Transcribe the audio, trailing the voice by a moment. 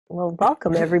Well,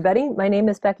 welcome everybody. My name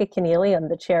is Becca Kenneally. I'm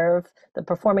the chair of the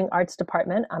Performing Arts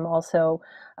Department. I'm also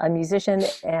a musician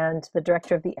and the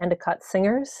director of the Endicott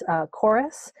Singers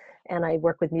Chorus, and I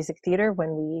work with music theater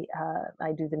when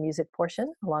I do the music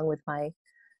portion along with my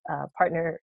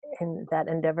partner in that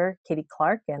endeavor, Katie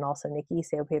Clark, and also Nikki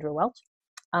Sao Pedro Welch.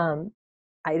 Um,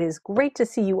 it is great to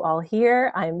see you all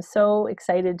here. I'm so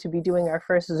excited to be doing our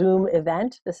first Zoom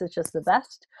event. This is just the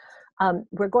best.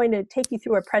 We're going to take you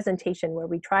through a presentation where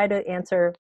we try to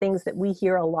answer things that we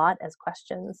hear a lot as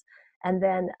questions. And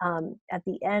then at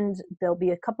the end, there'll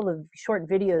be a couple of short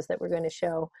videos that we're going to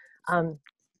show.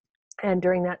 And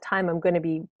during that time, I'm going to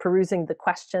be perusing the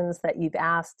questions that you've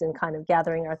asked and kind of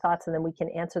gathering our thoughts, and then we can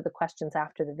answer the questions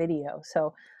after the video.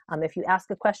 So if you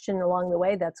ask a question along the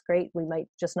way, that's great. We might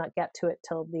just not get to it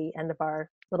till the end of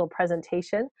our little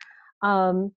presentation.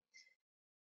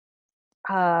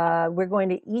 We're going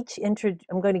to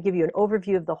I'm going to give you an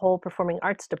overview of the whole Performing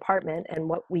Arts Department and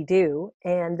what we do,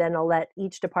 and then I'll let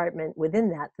each department within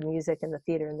that, the music and the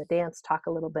theater and the dance, talk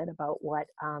a little bit about what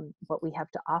we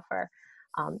have to offer.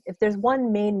 If there's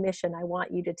one main mission I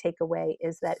want you to take away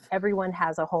is that everyone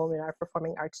has a home in our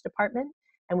Performing Arts Department,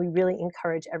 and we really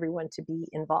encourage everyone to be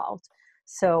involved.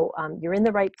 So you're in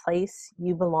the right place,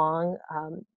 you belong.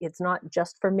 It's not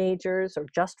just for majors or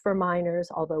just for minors,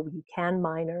 although you can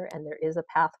minor and there is a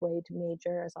pathway to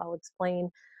major, as I'll explain.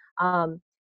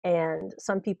 And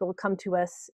some people come to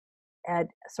us at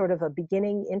sort of a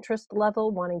beginning interest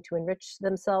level, wanting to enrich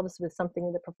themselves with something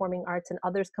in the performing arts, and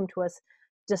others come to us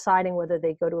deciding whether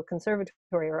they go to a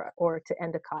conservatory or to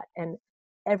Endicott. And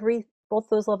both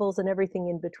those levels and everything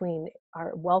in between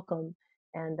are welcome,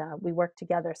 and we work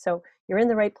together. So you're in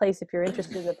the right place if you're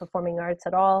interested in the performing arts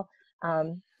at all,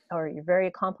 or you're very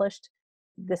accomplished.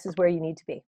 This is where you need to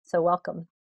be. So welcome.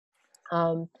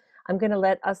 I'm going to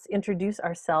let us introduce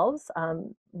ourselves.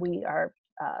 We are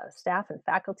staff and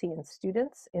faculty and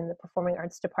students in the Performing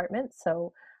Arts Department.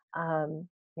 So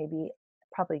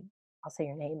probably I'll say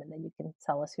your name and then you can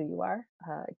tell us who you are.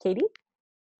 Katie?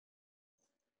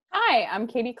 Hi, I'm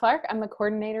Katie Clark. I'm the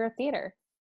coordinator of theater.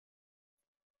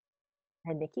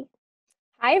 And Nikki?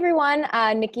 Hi, everyone.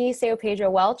 Nikki Sao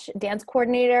Pedro Welch, dance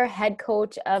coordinator, head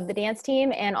coach of the dance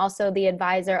team, and also the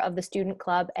advisor of the student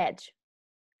club, EDGE.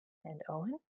 And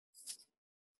Owen?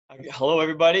 Hello,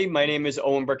 everybody. My name is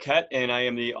Owen Burkett, and I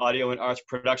am the audio and arts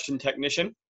production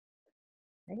technician.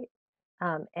 Great.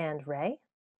 And Ray?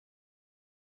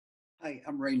 Hi,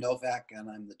 I'm Ray Novak, and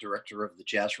I'm the director of the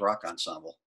Jazz Rock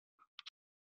Ensemble.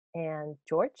 And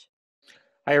George?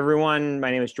 Hi, everyone. My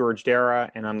name is George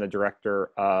Dara, and I'm the director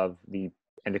of the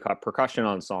Endicott Percussion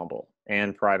Ensemble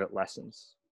and private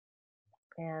lessons.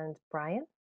 And Brian?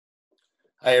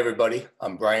 Hi, everybody.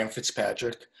 I'm Brian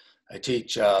Fitzpatrick. I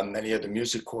teach many of the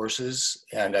music courses,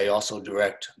 and I also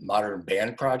direct Modern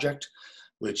Band Project,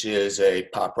 which is a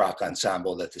pop rock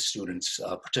ensemble that the students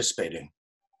participate in.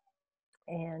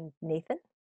 And Nathan?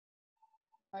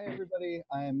 Hi, everybody.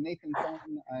 I am Nathan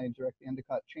Cohen. I direct the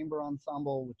Endicott Chamber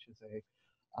Ensemble, which is a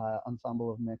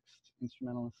ensemble of mixed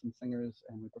instrumentalists and singers,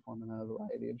 and we perform in a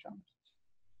variety of genres.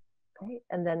 Great.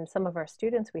 And then some of our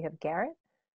students, we have Garrett.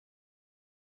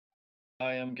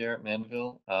 Hi, I'm Garrett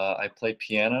Manville. I play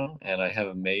piano and I have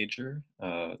a major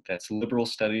that's liberal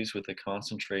studies with a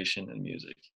concentration in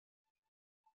music.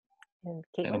 And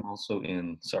Caitlin? And I'm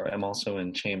also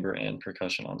in chamber and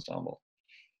percussion ensemble.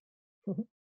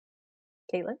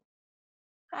 Caitlin?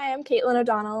 Hi, I'm Caitlin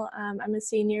O'Donnell. I'm a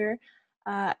senior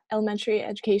elementary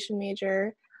education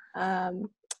major,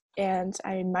 and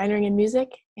I'm minoring in music,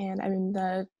 and I'm in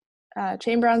the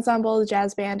chamber ensemble, the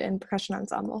jazz band, and percussion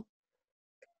ensemble.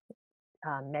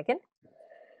 Megan?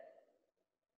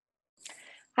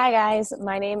 Hi, guys.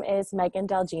 My name is Megan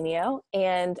Dalgenio,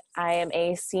 and I am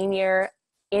a senior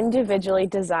individually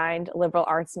designed liberal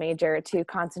arts major to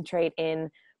concentrate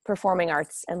in performing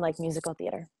arts and like musical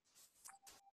theater.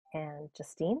 And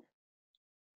Justine?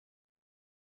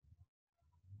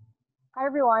 Hi,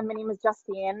 everyone. My name is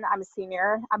Justine. I'm a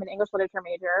senior. I'm an English literature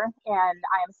major, and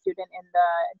I am a student in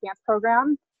the dance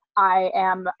program. I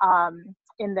am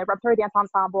in the repertory dance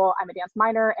ensemble. I'm a dance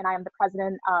minor, and I am the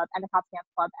president of Endicott's Dance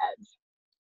Club, EDGE.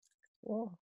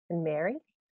 Cool. And Mary?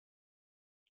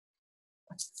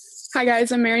 Hi,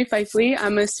 guys. I'm Mary Fifley.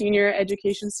 I'm a senior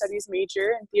education studies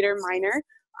major and theater minor.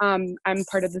 I'm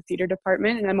part of the theater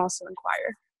department, and I'm also in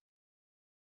choir.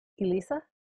 Elisa?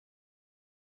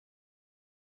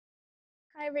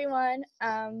 Hi, everyone.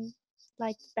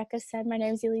 Like Becca said, my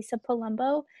name is Elisa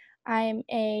Palumbo. I'm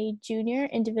a junior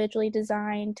individually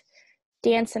designed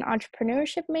dance and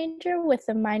entrepreneurship major with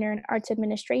a minor in arts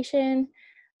administration.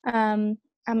 I'm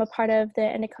a part of the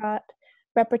Endicott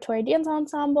repertory dance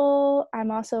ensemble.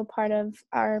 I'm also part of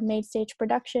our main stage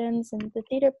productions and the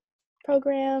theater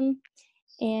program.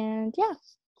 And yeah.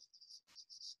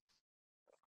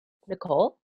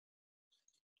 Nicole?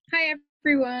 Hi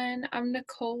everyone, I'm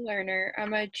Nicole Lerner.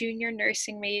 I'm a junior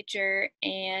nursing major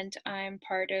and I'm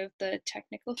part of the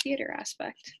technical theater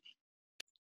aspect.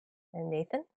 And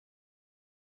Nathan?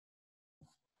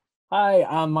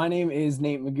 Hi, my name is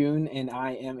Nate Magoon, and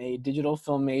I am a digital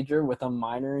film major with a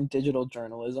minor in digital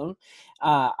journalism.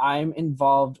 I'm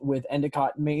involved with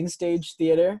Endicott Main Stage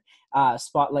Theater,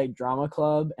 Spotlight Drama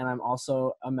Club, and I'm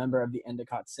also a member of the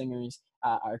Endicott Singers,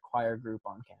 our choir group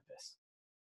on campus.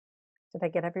 Did I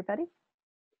get everybody?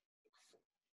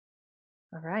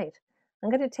 All right. I'm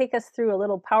going to take us through a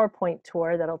little PowerPoint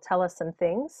tour that'll tell us some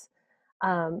things.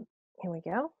 Here we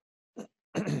go.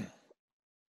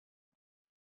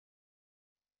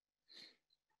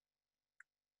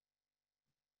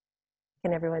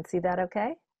 Can everyone see that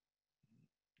okay?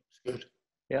 Good.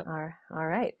 Yeah. All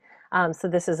right. So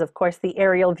this is, of course, the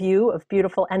aerial view of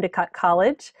beautiful Endicott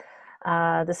College.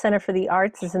 The Center for the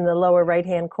Arts is in the lower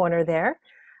right-hand corner there.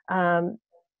 I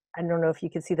don't know if you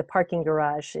can see the parking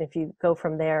garage. If you go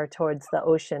from there towards the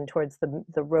ocean, towards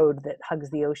the road that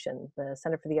hugs the ocean, the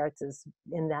Center for the Arts is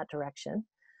in that direction.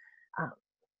 Let's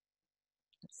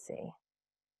see.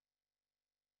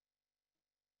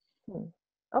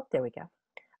 Oh, there we go.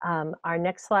 Our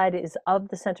next slide is of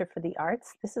the Center for the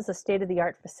Arts. This is a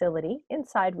state-of-the-art facility.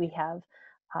 Inside we have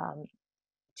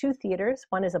 2 theaters.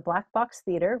 One is a black box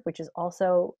theater, which is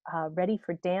also ready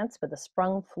for dance with a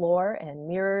sprung floor and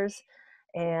mirrors,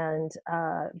 and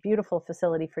beautiful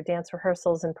facility for dance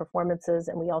rehearsals and performances.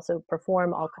 And we also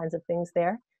perform all kinds of things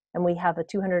there. And we have a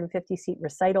 250-seat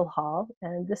recital hall.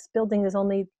 And this building is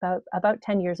only about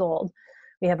 10 years old.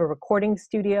 We have a recording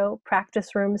studio,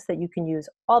 practice rooms that you can use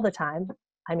all the time.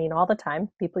 I mean, all the time.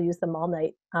 People use them all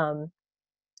night.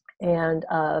 And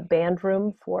a band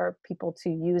room for people to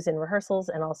use in rehearsals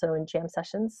and also in jam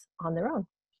sessions on their own.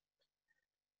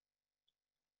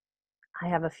 I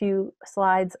have a few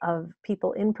slides of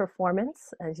people in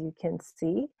performance, as you can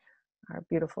see, our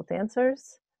beautiful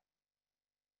dancers.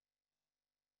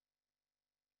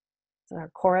 So our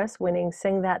chorus winning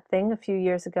Sing That Thing a few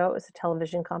years ago. It was a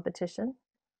television competition.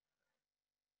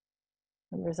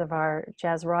 Members of our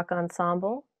jazz rock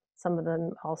ensemble. Some of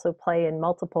them also play in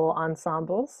multiple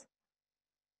ensembles.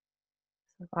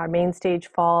 Our main stage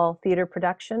fall theater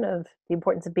production of The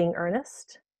Importance of Being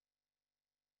Earnest,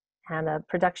 and a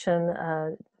production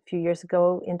a few years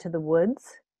ago, Into the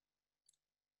Woods.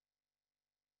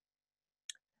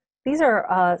 These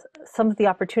are some of the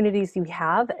opportunities you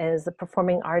have as a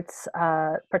performing arts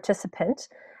participant.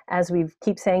 As we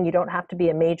keep saying, you don't have to be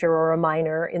a major or a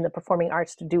minor in the performing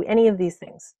arts to do any of these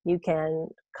things. You can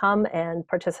come and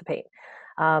participate.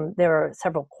 There are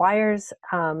several choirs.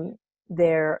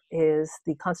 There is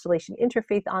the Constellation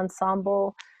Interfaith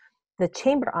Ensemble, the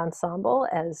Chamber Ensemble,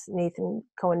 as Nathan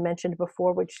Cohen mentioned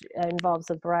before, which involves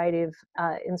a variety of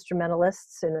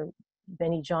instrumentalists in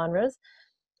many genres.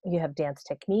 You have dance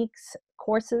techniques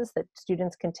courses that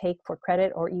students can take for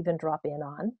credit or even drop in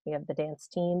on. We have the dance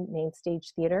team, main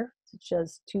stage theater, which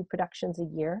does 2 productions a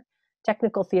year.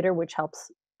 Technical theater, which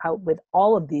helps out with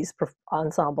all of these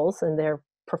ensembles and their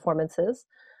performances.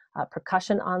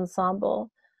 Percussion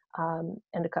ensemble,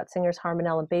 Endicott Singers,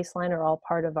 Harmonelle, and Bassline are all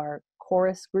part of our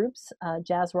chorus groups.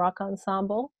 Jazz rock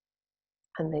ensemble,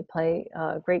 and they play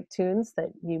great tunes that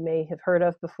you may have heard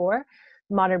of before.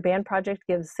 Modern Band Project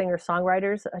gives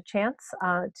singer-songwriters a chance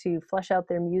to flesh out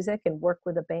their music and work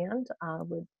with a band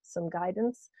with some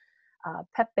guidance.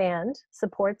 Pep Band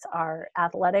supports our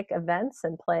athletic events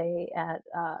and play at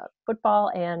football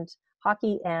and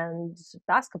hockey and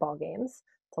basketball games.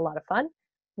 It's a lot of fun.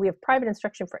 We have private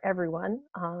instruction for everyone.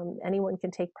 Anyone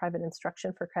can take private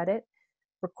instruction for credit.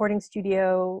 Recording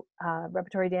studio,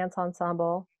 repertory dance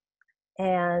ensemble,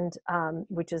 and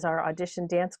which is our audition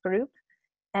dance group.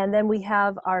 And then we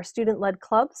have our student-led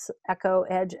clubs, Echo,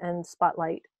 Edge, and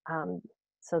Spotlight.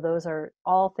 So those are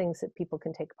all things that people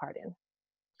can take part in.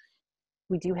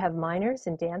 We do have minors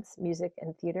in dance, music,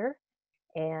 and theater,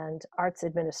 and arts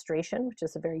administration, which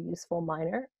is a very useful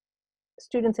minor.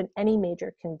 Students in any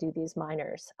major can do these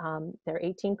minors. They're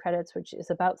 18 credits, which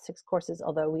is about 6 courses,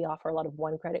 although we offer a lot of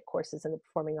 1-credit courses in the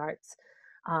performing arts,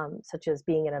 such as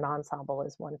being in an ensemble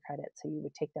is 1 credit, so you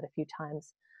would take that a few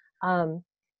times.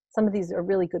 Some of these are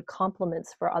really good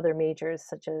complements for other majors,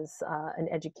 such as an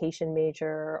education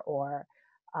major or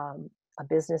a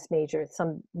business major.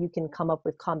 You can come up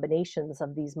with combinations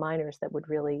of these minors that would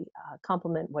really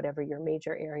complement whatever your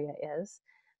major area is.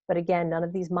 But again, none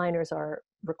of these minors are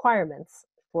requirements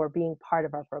for being part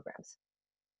of our programs.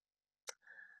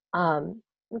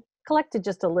 We collected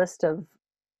just a list of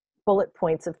bullet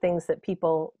points of things that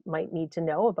people might need to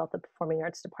know about the Performing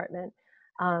Arts Department.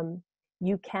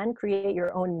 You can create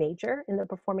your own major in the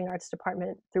Performing Arts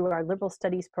Department through our Liberal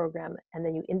Studies program, and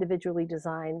then you individually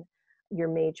design your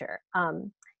major.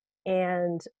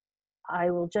 And I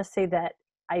will just say that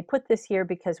I put this here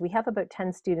because we have about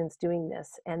 10 students doing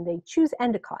this, and they choose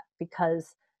Endicott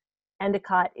because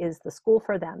Endicott is the school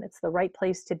for them. It's the right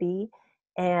place to be.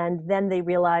 And then they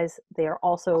realize they are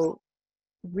also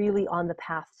really on the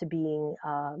path to being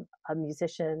a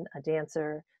musician, a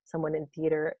dancer, someone in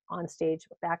theater, on stage,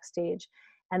 backstage,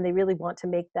 and they really want to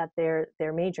make that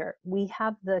their major. We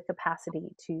have the capacity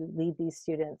to lead these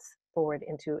students forward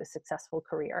into a successful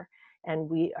career, and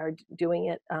we are doing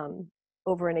it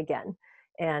over and again,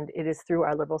 and it is through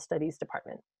our Liberal Studies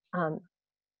department.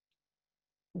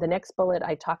 The next bullet,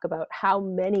 I talk about how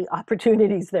many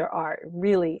opportunities there are,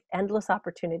 really endless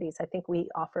opportunities. I think we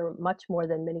offer much more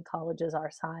than many colleges our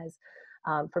size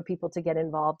for people to get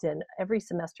involved in. Every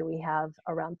semester we have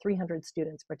around 300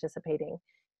 students participating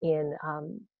in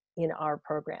our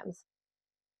programs.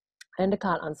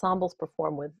 Endicott ensembles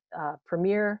perform with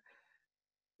premier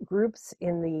groups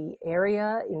in the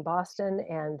area in Boston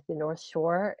and the North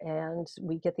Shore, and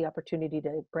we get the opportunity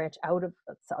to branch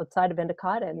outside of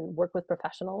Endicott and work with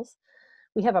professionals.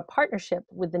 We have a partnership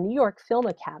with the New York Film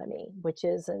Academy, which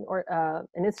is an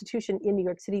institution in New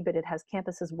York City, but it has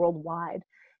campuses worldwide.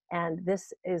 And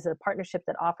this is a partnership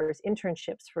that offers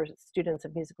internships for students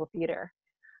of musical theater.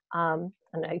 And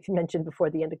I mentioned before,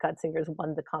 the Endicott Singers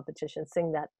won the competition,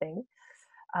 Sing That Thing.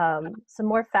 Some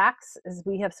more facts is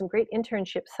we have some great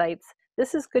internship sites.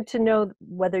 This is good to know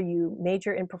whether you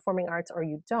major in performing arts or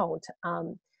you don't.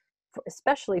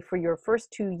 Especially for your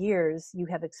first 2 years, you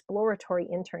have exploratory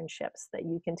internships that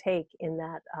you can take in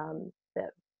that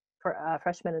for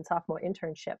freshman and sophomore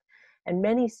internship. And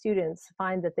many students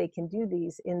find that they can do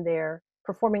these in their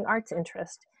performing arts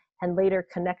interest and later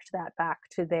connect that back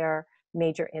to their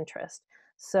major interest.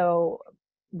 So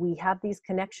we have these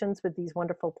connections with these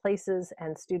wonderful places,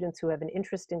 and students who have an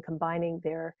interest in combining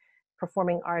their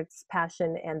performing arts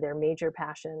passion and their major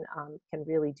passion can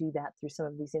really do that through some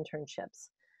of these internships.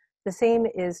 The same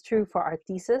is true for our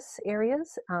thesis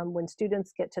areas. When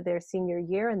students get to their senior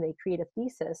year and they create a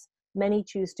thesis, many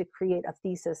choose to create a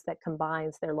thesis that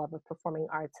combines their love of performing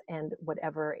arts and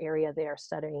whatever area they are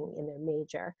studying in their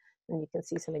major. And you can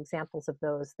see some examples of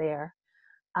those there.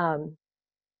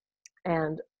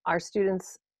 And our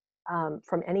students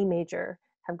from any major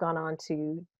have gone on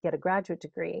to get a graduate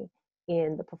degree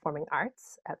in the performing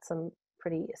arts at some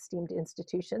pretty esteemed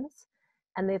institutions.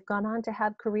 And they've gone on to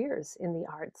have careers in the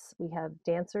arts. We have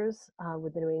dancers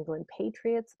with the New England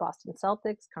Patriots, Boston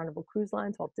Celtics, Carnival Cruise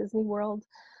Lines, Walt Disney World,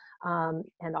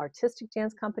 and artistic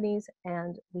dance companies.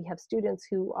 And we have students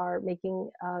who are making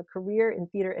a career in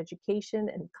theater education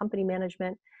and company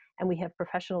management. And we have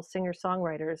professional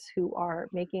singer-songwriters who are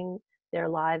making their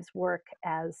lives work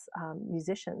as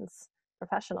musicians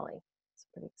professionally. It's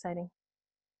pretty exciting.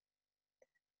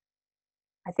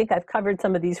 I think I've covered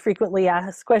some of these frequently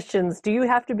asked questions. Do you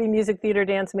have to be music, theater,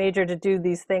 dance major to do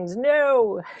these things?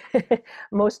 No,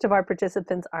 most of our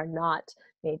participants are not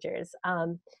majors.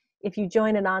 If you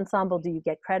join an ensemble, do you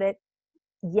get credit?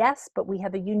 Yes, but we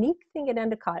have a unique thing at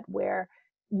Endicott where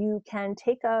you can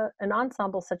take an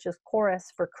ensemble such as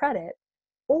chorus for credit,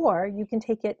 or you can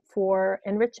take it for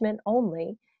enrichment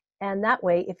only. And that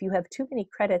way, if you have too many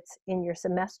credits in your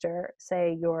semester,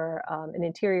 say you're an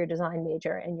interior design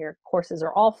major and your courses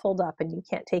are all filled up and you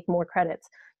can't take more credits,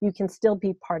 you can still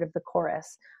be part of the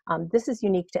chorus. This is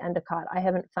unique to Endicott. I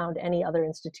haven't found any other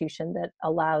institution that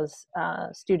allows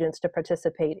students to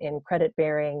participate in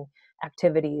credit-bearing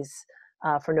activities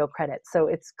for no credit. So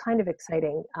it's kind of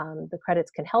exciting. The credits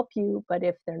can help you, but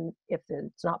if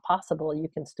it's not possible, you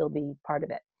can still be part of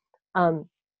it.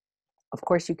 Of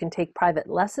course, you can take private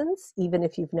lessons, even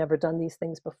if you've never done these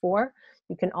things before.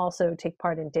 You can also take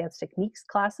part in dance techniques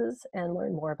classes and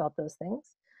learn more about those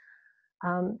things.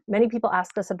 Many people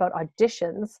ask us about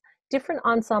auditions. Different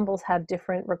ensembles have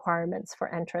different requirements for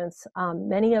entrance.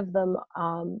 Many of them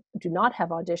do not have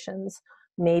auditions,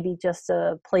 maybe just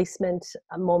a placement,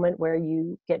 a moment where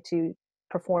you get to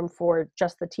perform for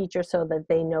just the teacher so that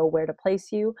they know where to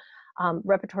place you.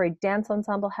 Repertory Dance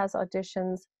Ensemble has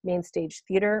auditions, Main Stage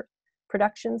Theater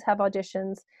productions have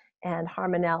auditions, and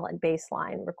Harmonelle and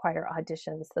Baseline require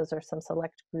auditions. Those are some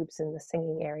select groups in the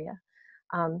singing area.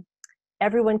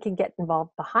 Everyone can get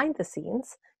involved behind the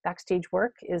scenes. Backstage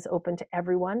work is open to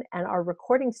everyone, and our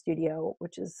recording studio,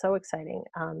 which is so exciting,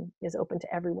 is open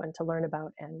to everyone to learn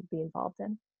about and be involved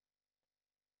in.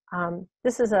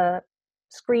 This is a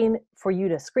screen for you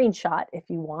to screenshot if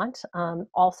you want.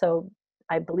 Also,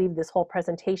 I believe this whole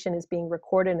presentation is being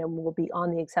recorded and will be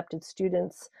on the accepted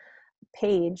students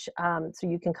page, so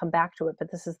you can come back to it, but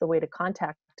this is the way to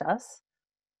contact us.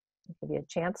 I'll give you a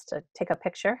chance to take a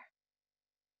picture.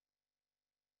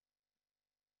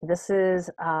 This is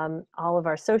all of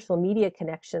our social media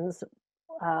connections.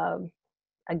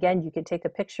 Again, you could take a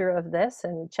picture of this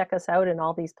and check us out in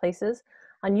all these places.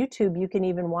 On YouTube, you can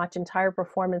even watch entire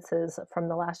performances from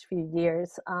the last few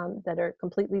years that are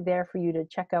completely there for you to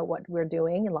check out what we're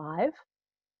doing live.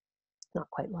 Not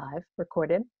quite live,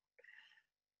 recorded.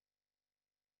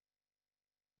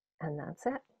 And that's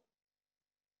it.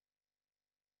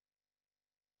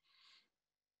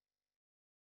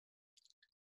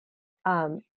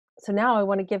 So now I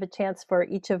want to give a chance for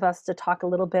each of us to talk a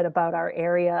little bit about our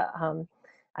area.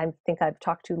 I think I've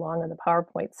talked too long on the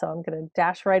PowerPoint, so I'm going to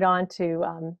dash right on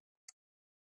to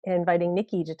inviting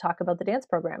Nikki to talk about the dance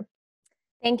program.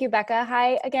 Thank you, Becca.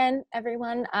 Hi again,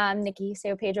 everyone. I'm Nikki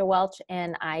Pedro Welch,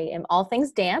 and I am all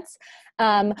things dance.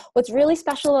 What's really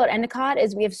special about Endicott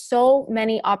is we have so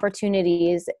many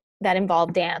opportunities that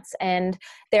involve dance, and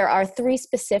there are 3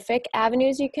 specific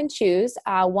avenues you can choose.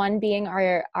 One being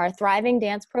our Thriving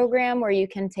Dance program, where you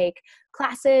can take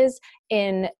classes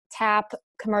in tap,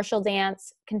 commercial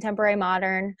dance, contemporary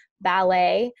modern,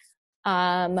 ballet,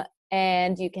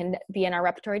 and you can be in our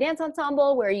repertory dance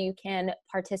ensemble, where you can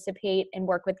participate and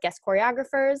work with guest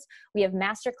choreographers. We have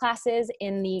master classes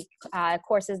in the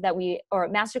courses that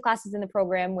master classes in the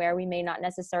program where we may not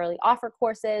necessarily offer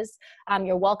courses.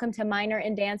 You're welcome to minor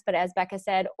in dance, but as Becca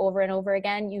said over and over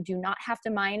again, you do not have to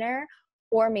minor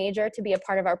or major to be a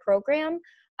part of our program.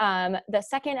 The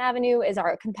second avenue is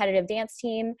our competitive dance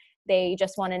team. They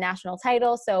just won a national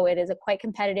title, so it is quite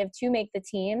competitive to make the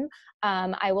team.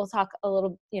 I will talk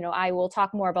I will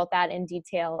talk more about that in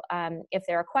detail if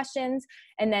there are questions.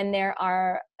 And then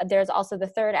there's also the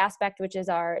third aspect, which is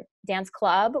our dance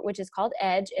club, which is called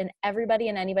Edge, and everybody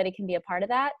and anybody can be a part of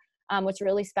that. What's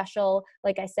really special,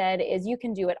 like I said, is you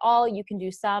can do it all. You can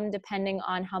do some, depending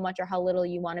on how much or how little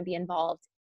you want to be involved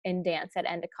in dance at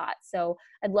Endicott. So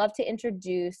I'd love to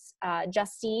introduce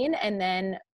Justine, and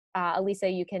then Elisa,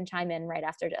 you can chime in right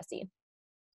after Justine.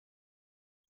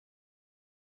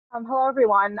 Hello,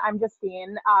 everyone. I'm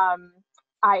Justine.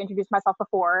 I introduced myself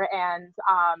before, and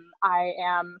I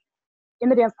am in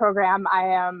the dance program. I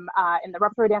am in the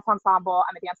repertory dance ensemble.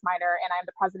 I'm a dance minor, and I'm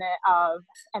the president of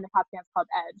Endicott's Dance Club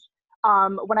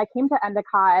Edge. When I came to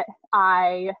Endicott,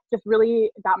 I just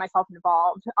really got myself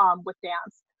involved with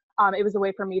dance. It was a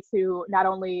way for me to not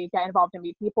only get involved and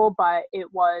meet people, but it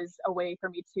was a way for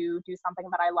me to do something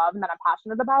that I love and that I'm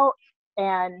passionate about.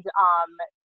 And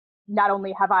not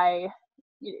only have I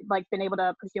been able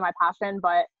to pursue my passion,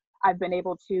 but I've been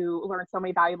able to learn so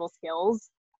many valuable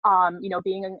skills.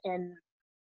 Being in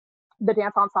the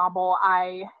dance ensemble,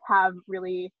 I have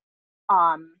really,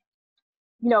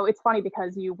 it's funny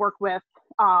because you work with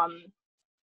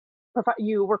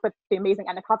the amazing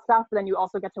Endicott staff, but then you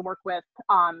also get to work with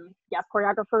guest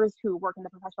choreographers who work in the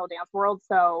professional dance world.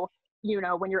 So,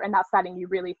 when you're in that setting, you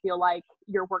really feel like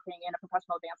you're working in a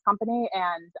professional dance company,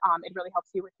 and it really helps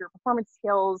you with your performance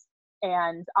skills.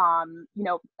 And,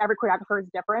 every choreographer is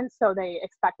different, so they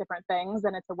expect different things,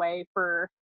 and it's a way for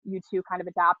you to kind of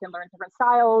adapt and learn different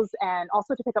styles, and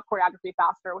also to pick up choreography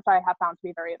faster, which I have found to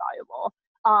be very valuable.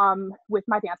 With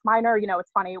my dance minor,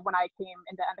 it's funny, when I came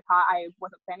into Endicott, I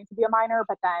wasn't planning to be a minor,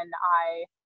 but then I,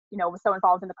 was so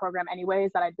involved in the program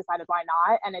anyways that I decided why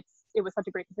not. And it was such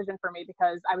a great decision for me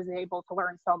because I was able to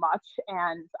learn so much.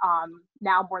 And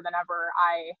now more than ever,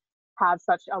 I have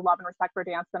such a love and respect for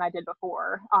dance than I did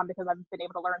before, because I've been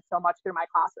able to learn so much through my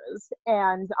classes.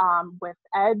 And with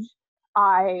Edge,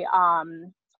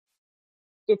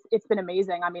 it's been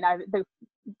amazing. I mean, the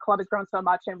club has grown so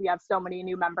much, and we have so many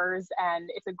new members, and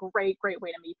it's a great way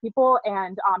to meet people.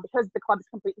 And because the club is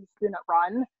completely student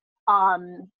run,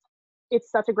 it's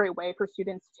such a great way for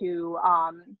students to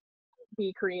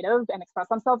be creative and express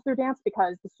themselves through dance,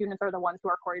 because the students are the ones who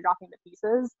are choreographing the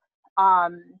pieces.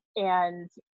 And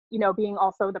being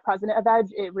also the president of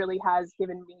Edge, it really has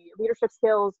given me leadership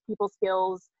skills, people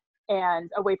skills,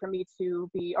 and a way for me to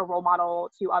be a role model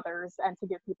to others and to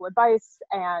give people advice.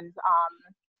 And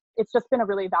it's just been a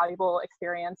really valuable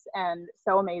experience and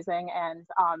so amazing. And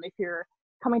if you're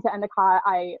coming to Endicott,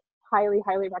 I highly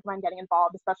recommend getting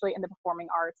involved, especially in the performing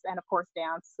arts and of course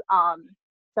dance.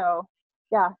 So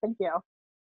yeah, thank you.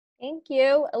 Thank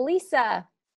you. Elisa.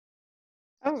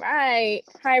 All right.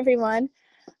 Hi, everyone.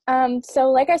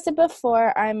 So like I said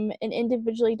before, I'm an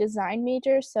individually designed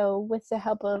major. So with the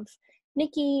help of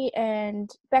Nikki and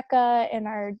Becca and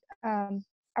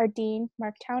our dean,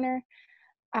 Mark Towner,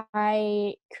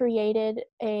 I created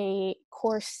a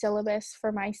course syllabus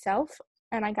for myself,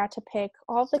 and I got to pick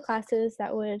all of the classes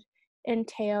that would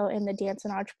entail in the dance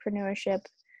and entrepreneurship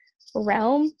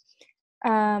realm,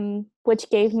 which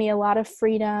gave me a lot of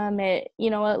freedom. It,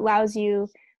 allows you,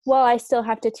 well, I still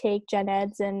have to take gen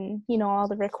eds and, all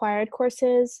the required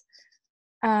courses.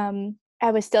 I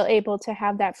was still able to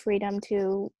have that freedom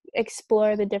to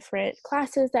explore the different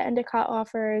classes that Endicott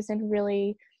offers and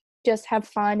really just have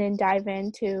fun and dive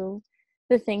into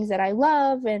the things that I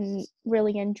love and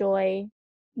really enjoy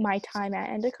my time at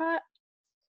Endicott.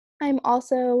 I'm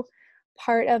also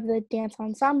part of the dance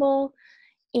ensemble,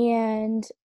 and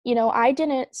I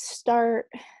didn't start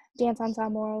dance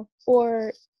ensemble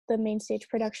or the main stage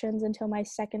productions until my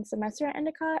second semester at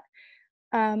Endicott.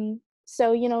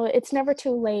 So it's never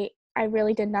too late. I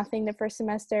really did nothing the first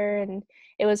semester, and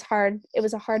it was hard. It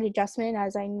was a hard adjustment,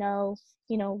 as I know,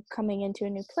 coming into a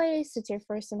new place. It's your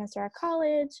first semester at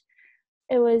college.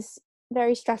 It was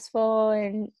very stressful,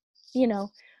 and you know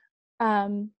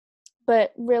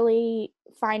but really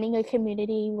finding a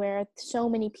community where so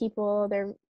many people,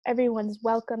 everyone's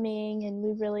welcoming, and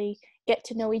we really get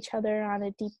to know each other on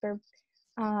a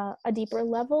deeper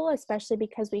level, especially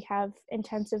because we have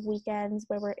intensive weekends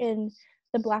where we're in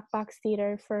the black box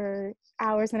theater for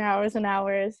hours and hours and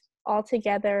hours all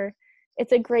together.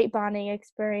 It's a great bonding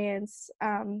experience,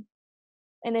 and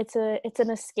it's an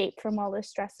escape from all the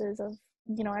stresses of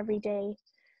everyday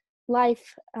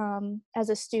life as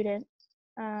a student.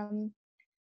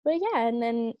 But yeah, and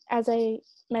then as I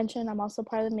mentioned, I'm also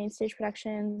part of the main stage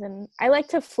productions, and I like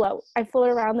to float. I float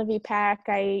around the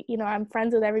VPAC. I'm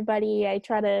friends with everybody. I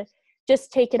try to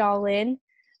just take it all in.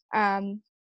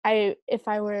 If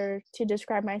I were to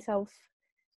describe myself,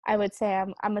 I would say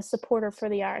I'm a supporter for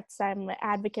the arts. I'm an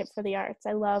advocate for the arts.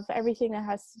 I love everything that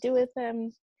has to do with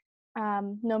them,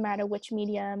 no matter which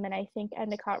medium. And I think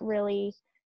Endicott really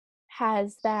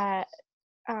has that.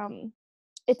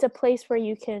 It's a place where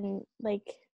you can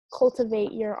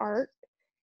cultivate your art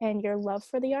and your love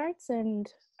for the arts. And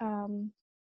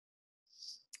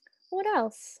what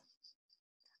else?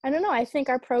 I don't know. I think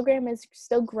our program is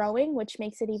still growing, which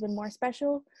makes it even more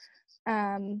special.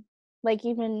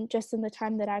 Even just in the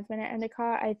time that I've been at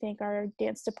Endicott, I think our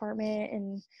dance department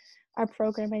and our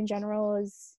program in general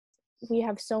we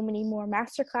have so many more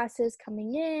master classes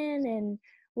coming in, and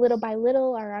little by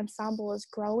little our ensemble is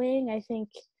growing. I think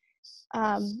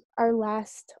our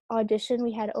last audition,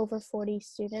 we had over 40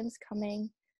 students coming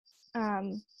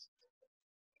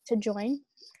to join.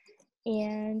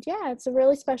 And yeah, it's a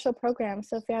really special program.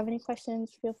 So if you have any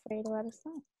questions, feel free to let us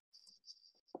know.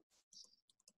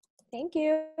 Thank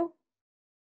you.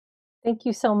 Thank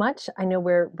you so much. I know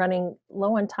we're running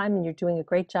low on time, and you're doing a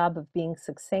great job of being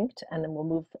succinct. And then we'll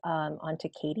move on to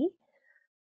Katie.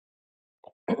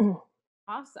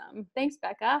 Awesome. Thanks,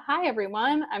 Becca. Hi,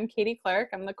 everyone. I'm Katie Clark.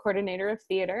 I'm the coordinator of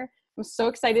theater. I'm so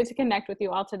excited to connect with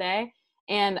you all today.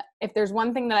 And if there's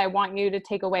one thing that I want you to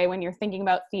take away when you're thinking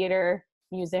about theater,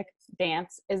 music,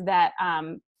 dance, is that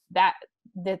that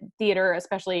the theater,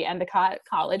 especially Endicott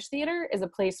College theater, is a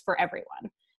place for everyone.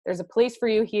 There's a place for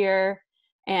you here.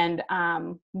 And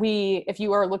if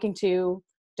you are looking to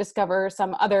discover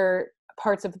some other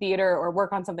parts of theater or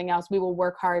work on something else, we will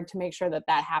work hard to make sure that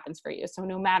that happens for you. So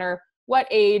no matter what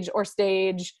age or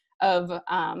stage of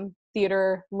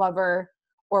theater lover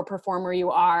or performer you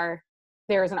are,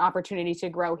 there is an opportunity to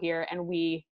grow here, and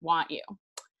we want you.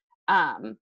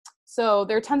 So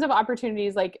there are tons of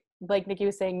opportunities, like Nikki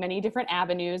was saying, many different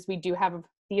avenues. We do have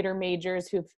theater majors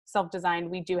who've self-designed.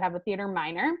 We do have a theater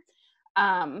minor.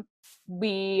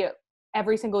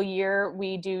 Every single year,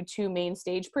 we do 2 main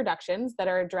stage productions that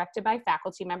are directed by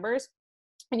faculty members,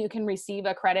 and you can receive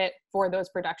a credit for those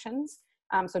productions.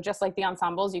 So just like the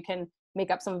ensembles, you can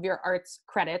make up some of your arts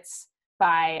credits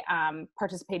by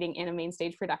participating in a main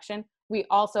stage production. We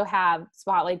also have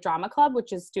Spotlight Drama Club,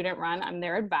 which is student run. I'm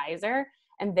their advisor,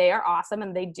 and they are awesome,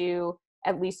 and they do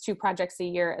at least 2 projects a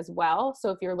year as well.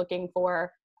 So if you're looking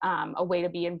for a way to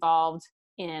be involved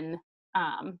in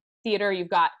theater, you've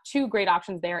got 2 great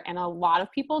options there, and a lot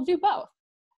of people do both.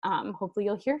 Hopefully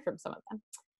you'll hear from some of them.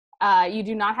 You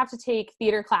do not have to take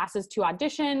theater classes to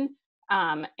audition,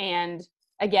 and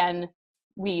again,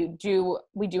 we do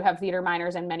have theater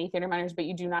minors and many theater minors, but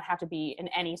you do not have to be in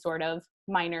any sort of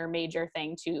minor major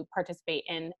thing to participate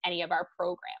in any of our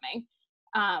programming.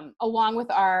 Along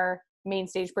with our main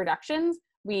stage productions,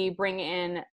 we bring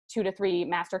in 2 to 3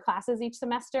 master classes each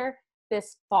semester.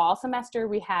 This fall semester,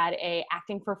 we had a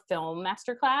acting for film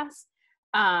masterclass.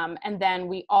 And then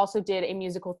we also did a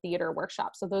musical theater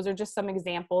workshop. So those are just some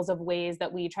examples of ways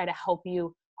that we try to help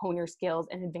you hone your skills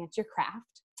and advance your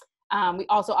craft. We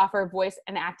also offer voice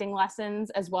and acting lessons,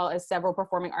 as well as several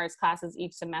performing arts classes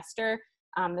each semester.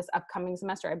 This upcoming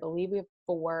semester, I believe we have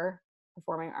 4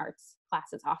 performing arts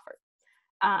classes offered.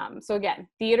 So again,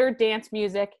 theater, dance,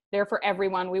 music, they're for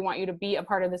everyone. We want you to be a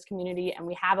part of this community, and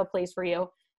we have a place for you.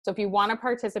 So if you want to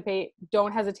participate,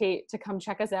 don't hesitate to come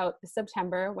check us out this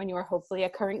September when you are hopefully a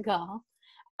current girl.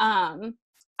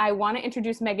 I want to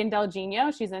introduce Megan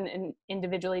Delgenio. She's an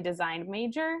individually designed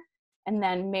major, and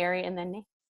then Mary, and then Nate.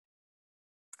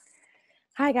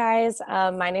 Hi guys,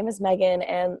 my name is Megan,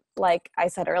 and like I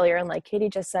said earlier, and like Katie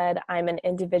just said, I'm an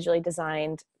individually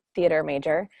designed theater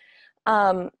major.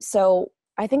 So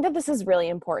I think that this is really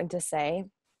important to say.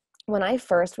 When I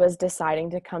first was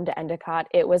deciding to come to Endicott,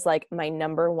 it was like my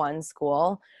 #1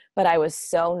 school, but I was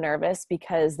so nervous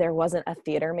because there wasn't a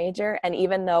theater major. And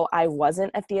even though I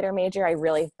wasn't a theater major, I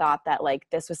really thought that like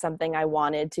this was something I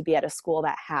wanted to be at a school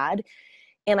that had.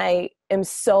 And I am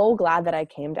so glad that I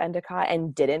came to Endicott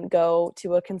and didn't go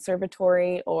to a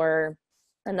conservatory or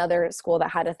another school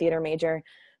that had a theater major,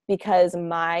 because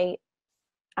my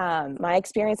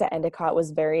experience at Endicott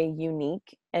was very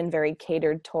unique and very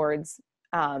catered towards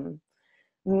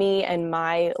me and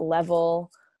my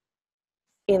level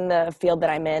in the field that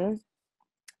I'm in.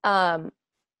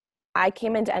 I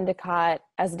came into Endicott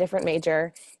as a different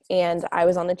major, and I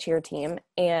was on the cheer team,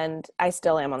 and I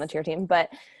still am on the cheer team, but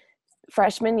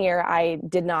freshman year, I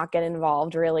did not get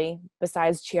involved really.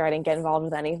 Besides cheer, I didn't get involved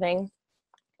with anything.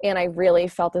 And I really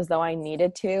felt as though I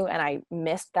needed to, and I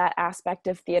missed that aspect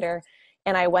of theater.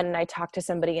 And I went and I talked to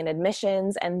somebody in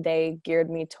admissions, and they geared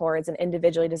me towards an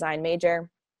individually designed major,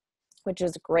 which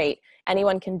is great.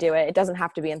 Anyone can do it. It doesn't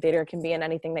have to be in theater. It can be in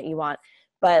anything that you want.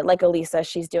 But like Elisa,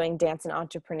 she's doing dance and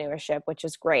entrepreneurship, which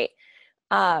is great.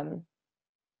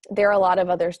 There are a lot of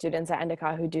other students at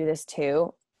Endicott who do this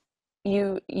too.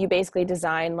 You basically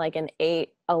design like an 8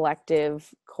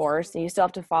 elective course, and you still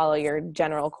have to follow your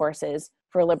general courses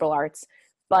for liberal arts,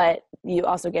 but you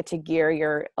also get to gear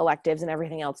your electives and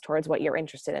everything else towards what you're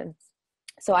interested in.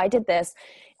 So I did this,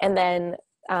 and then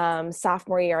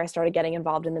sophomore year, I started getting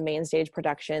involved in the main stage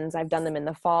productions. I've done them in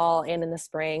the fall and in the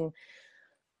spring.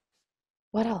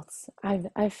 What else?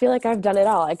 I feel like I've done it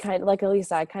all. I kind of, like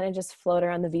Elisa, I kind of just float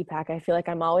around the VPAC. I feel like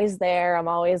I'm always there. I'm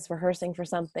always rehearsing for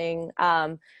something.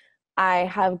 I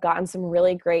have gotten some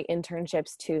really great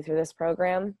internships too through this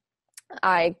program.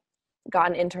 I got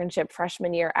an internship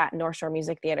freshman year at North Shore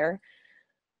Music Theater,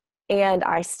 and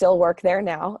I still work there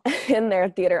now in their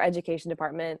theater education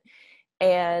department,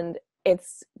 and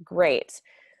it's great.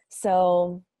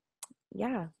 So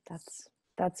yeah,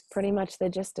 that's pretty much the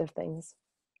gist of things.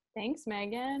 Thanks,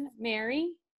 Megan. Mary?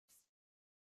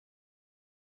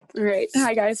 All right.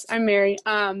 Hi, guys. I'm Mary.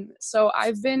 So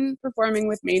I've been performing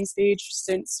with Main Stage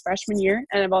since freshman year,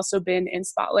 and I've also been in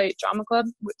Spotlight Drama Club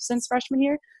since freshman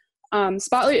year.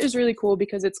 Spotlight is really cool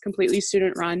because it's completely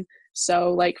student run.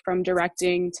 So like from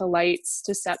directing to lights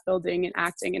to set building and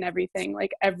acting and everything,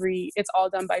 like it's all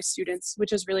done by students,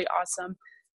 which is really awesome.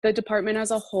 The department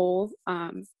as a whole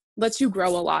lets you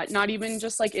grow a lot, not even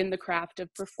just like in the craft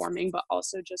of performing, but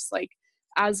also just like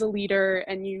as a leader,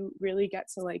 and you really get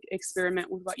to like experiment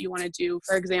with what you want to do.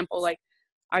 For example, like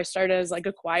I started as like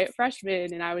a quiet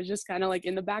freshman, and I was just kind of like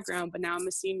in the background, but now I'm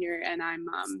a senior, and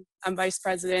I'm vice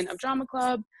president of drama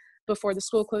club. Before the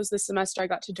school closed this semester, I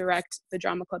got to direct the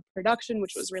drama club production,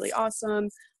 which was really awesome.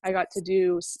 I got to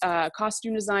do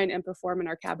costume design and perform in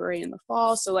our cabaret in the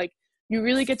fall. So like you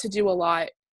really get to do a lot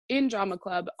in drama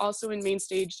club. Also in main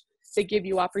stage, they give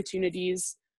you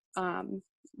opportunities.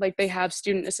 Like they have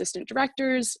student assistant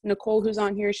directors. Nicole, who's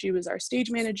on here, she was our stage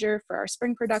manager for our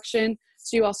spring production.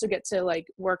 So you also get to like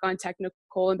work on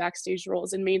technical and backstage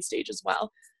roles in main stage as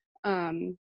well.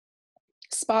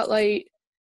 Spotlight,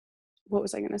 what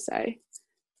was I gonna say?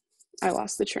 I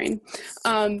lost the train.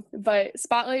 But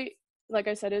Spotlight, like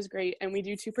I said, is great. And we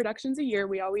do 2 productions a year.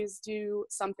 We always do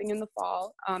something in the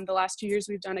fall. The last 2 years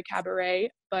we've done a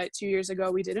cabaret, but 2 years ago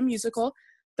we did a musical.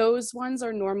 Those ones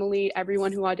are normally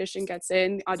everyone who audition gets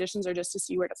in. Auditions are just to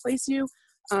see where to place you.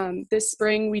 This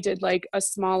spring we did like a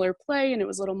smaller play, and it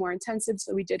was a little more intensive,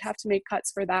 so we did have to make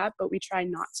cuts for that, but we try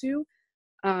not to.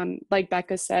 Like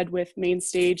Becca said, with main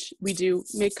stage, we do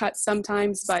make cuts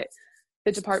sometimes, but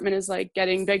the department is like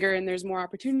getting bigger and there's more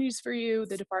opportunities for you.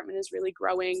 The department is really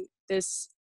growing. This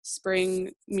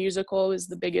spring musical is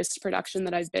the biggest production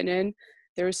that I've been in.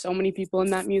 There were so many people in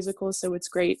that musical, so it's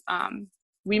great.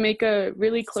 We make a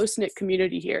really close-knit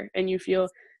community here, and you feel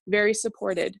very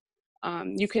supported.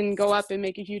 You can go up and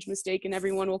make a huge mistake and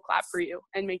everyone will clap for you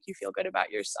and make you feel good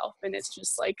about yourself. And it's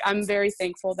just like, I'm very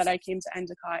thankful that I came to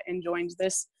Endicott and joined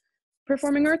this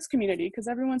performing arts community, because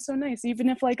everyone's so nice. Even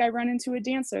if like I run into a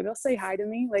dancer, they'll say hi to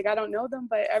me. Like I don't know them,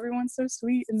 but everyone's so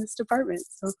sweet in this department.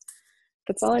 So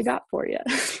that's all I got for you.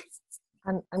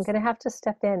 I'm going to have to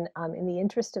step in the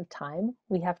interest of time.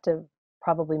 We have to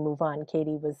probably move on.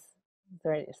 Katie is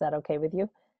that okay with you?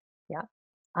 Yeah.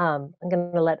 I'm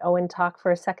going to let Owen talk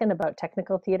for a second about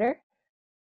technical theater.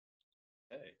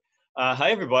 Hey.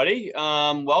 Hi, everybody.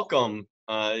 Welcome.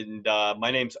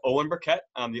 My name's Owen Burkett.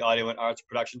 I'm the audio and arts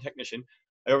production technician.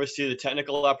 I oversee the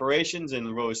technical operations in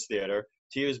the Rose Theater,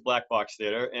 Tia's Black Box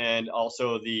Theater, and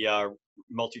also the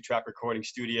multi-track recording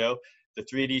studio, the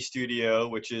 3D studio,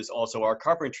 which is also our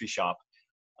carpentry shop.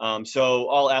 So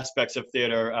all aspects of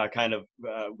theater,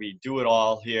 we do it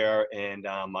all here, and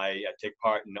I take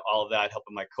part in all of that,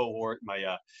 helping my cohort,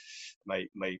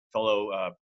 my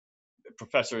fellow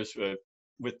professors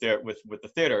with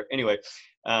the theater. Anyway,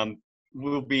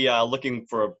 we'll be looking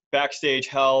for backstage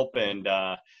help and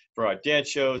for our dance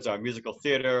shows, our musical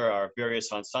theater, our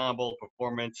various ensemble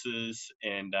performances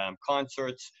and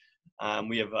concerts.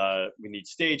 We need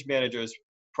stage managers,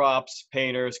 props,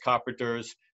 painters,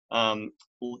 carpenters.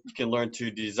 You can learn to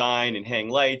design and hang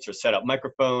lights or set up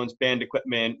microphones, band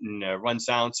equipment, and run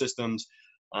sound systems.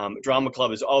 Drama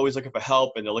Club is always looking for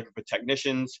help, and they're looking for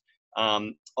technicians.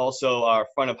 Also, our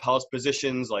front of house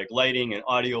positions like lighting and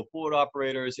audio board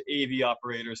operators, AV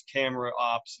operators, camera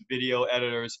ops, video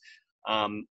editors.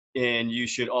 And you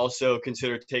should also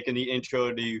consider taking the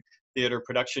Intro to Theater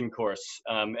Production course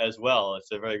as well.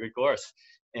 It's a very good course.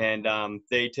 And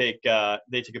they take a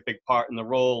big part in the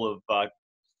role of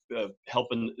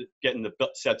helping getting the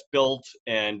sets built,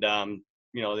 and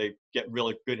they get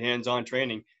really good hands-on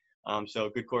training. So a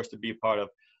good course to be a part of.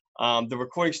 The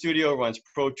recording studio runs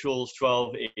Pro Tools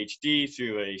 12 HD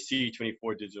through a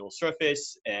C24 digital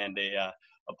surface and a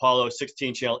Apollo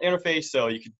 16 channel interface, so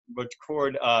you can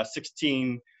record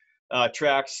 16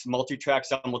 tracks, multi-track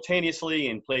simultaneously,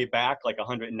 and play back like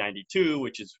 192,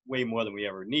 which is way more than we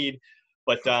ever need.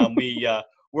 But we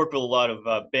work with a lot of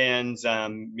bands.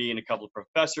 Me and a couple of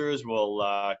professors will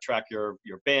track your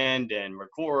band and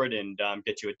record and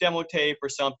get you a demo tape or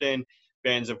something.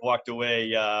 Bands have walked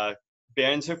away.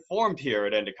 Bands have formed here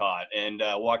at Endicott and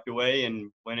walked away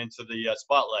and went into the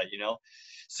spotlight.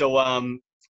 So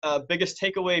biggest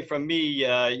takeaway from me,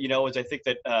 is I think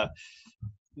that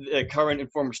the current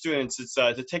and former students is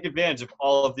to take advantage of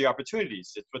all of the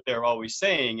opportunities. It's what they're always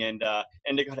saying, and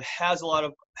Endicott has a lot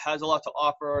to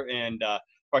offer, and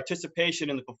participation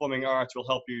in the performing arts will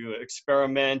help you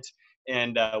experiment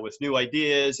and with new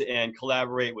ideas and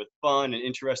collaborate with fun and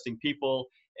interesting people.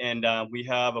 And we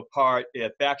have a part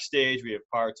backstage, we have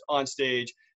parts on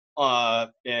stage,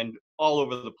 and all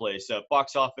over the place.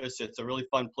 Box office, it's a really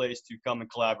fun place to come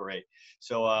and collaborate.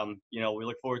 So, we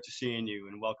look forward to seeing you,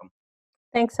 and welcome.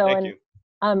 Thanks, Owen. Thank you.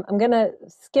 I'm going to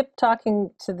skip talking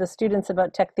to the students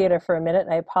about tech theater for a minute.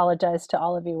 I apologize to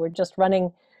all of you. We're just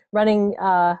running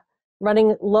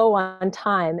low on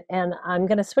time, and I'm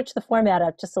going to switch the format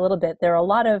up just a little bit. There are a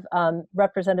lot of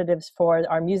representatives for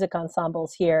our music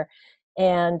ensembles here,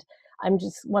 and I'm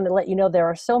just want to let you know there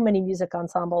are so many music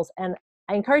ensembles, and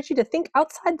I encourage you to think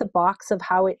outside the box of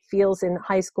how it feels in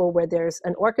high school, where there's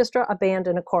an orchestra, a band,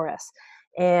 and a chorus,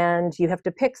 and you have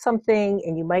to pick something,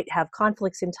 and you might have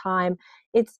conflicts in time.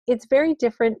 It's very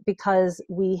different because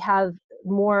we have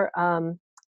more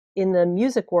in the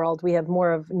music world. We have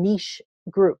more of niche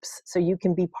groups, so you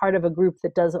can be part of a group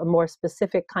that does a more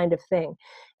specific kind of thing,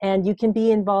 and you can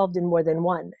be involved in more than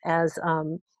one, as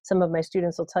some of my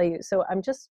students will tell you. So I'm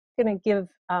just going to give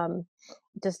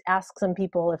just ask some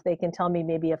people if they can tell me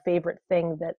maybe a favorite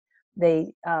thing that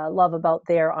they love about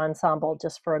their ensemble,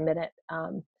 just for a minute,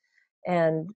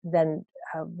 and then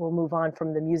we'll move on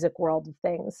from the music world of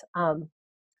things.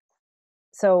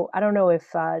 So I don't know if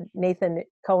Nathan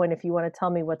Cohen, if you want to tell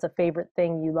me what's a favorite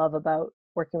thing you love about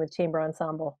working with chamber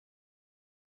ensemble.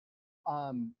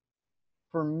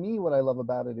 For me, what I love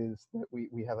about it is that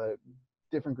we have a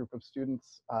different group of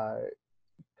students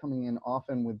coming in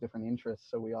often with different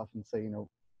interests. So we often say,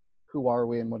 who are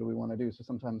we and what do we want to do? So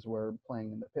sometimes we're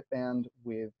playing in the pit band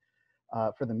with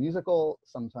for the musical.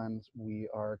 Sometimes we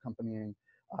are accompanying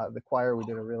the choir. We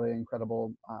did a really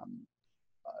incredible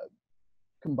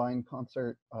combined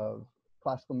concert of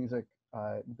classical music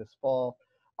this fall.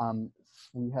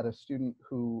 We had a student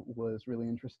who was really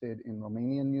interested in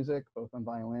Romanian music, both on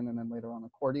violin and then later on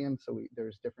accordion. So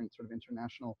there's different sort of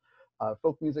international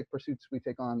folk music pursuits we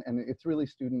take on, and it's really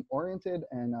student oriented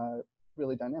and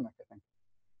really dynamic, I think.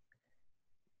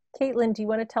 Caitlin, do you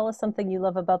want to tell us something you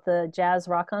love about the jazz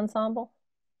rock ensemble?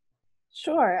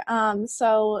 Sure.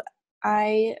 So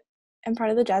I am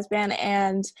part of the jazz band,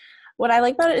 and what I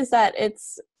like about it is that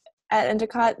it's at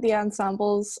Endicott, the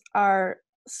ensembles are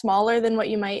smaller than what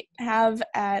you might have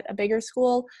at a bigger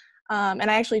school. And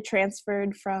I actually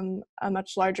transferred from a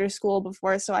much larger school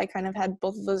before, so I kind of had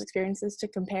both of those experiences to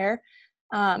compare.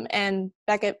 And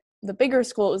back at the bigger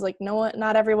school, it was like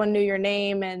not everyone knew your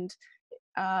name, and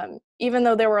even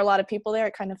though there were a lot of people there,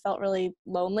 it kind of felt really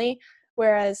lonely.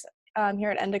 Whereas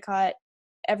here at Endicott,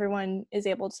 everyone is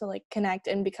able to like connect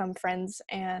and become friends.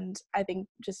 And I think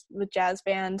just with jazz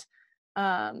band,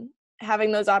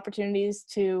 having those opportunities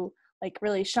to like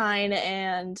really shine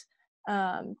and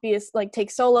like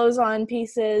take solos on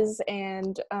pieces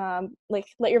and like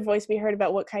let your voice be heard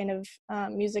about what kind of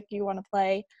music you want to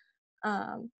play.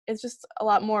 It's just a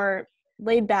lot more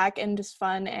laid back and just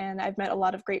fun, and I've met a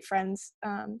lot of great friends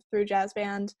through jazz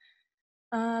band.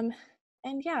 And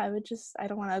yeah, I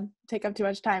don't want to take up too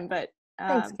much time, but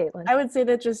Thanks, Caitlin. I would say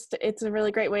that just it's a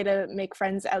really great way to make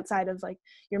friends outside of like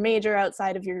your major,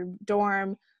 outside of your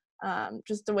dorm,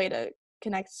 just a way to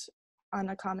connect on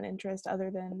a common interest other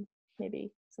than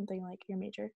maybe something like your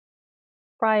major.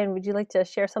 Brian, would you like to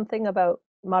share something about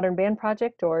Modern Band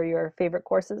Project or your favorite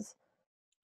courses?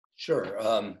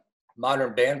 Sure.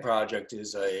 Modern Band Project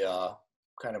is a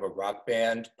kind of a rock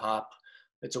band, pop.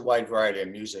 It's a wide variety of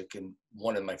music. And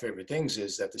one of my favorite things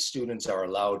is that the students are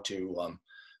allowed to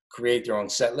create their own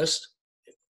set list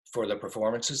for the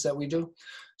performances that we do.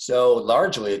 So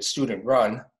largely it's student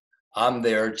run. I'm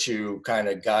there to kind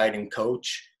of guide and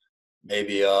coach.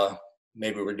 Maybe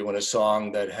we're doing a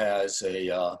song that has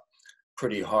a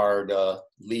pretty hard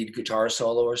lead guitar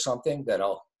solo or something that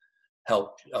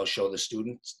I'll show the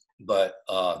students. But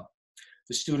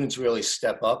the students really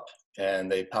step up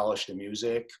and they polish the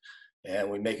music and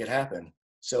we make it happen.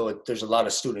 So there's a lot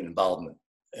of student involvement,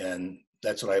 and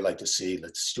that's what I like to see,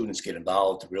 that students get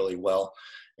involved really well,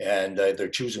 and they're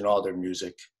choosing all their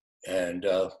music and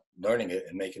learning it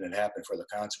and making it happen for the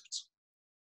concerts.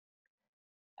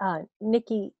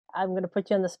 Nikki, I'm going to put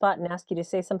you on the spot and ask you to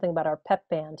say something about our pep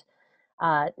band.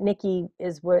 Nikki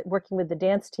is working with the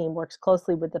dance team, works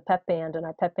closely with the pep band, and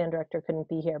our pep band director couldn't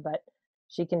be here, but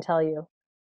she can tell you.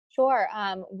 Sure.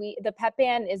 The pep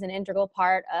band is an integral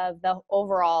part of the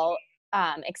overall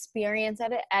experience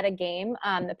at a game.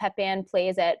 The pep band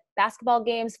plays at basketball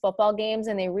games, football games,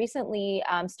 and they recently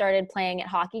started playing at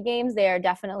hockey games. They are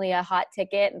definitely a hot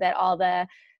ticket that all the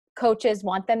coaches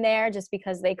want them there just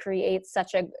because they create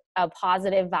such a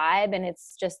positive vibe, and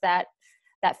it's just that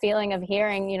feeling of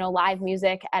hearing, live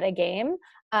music at a game.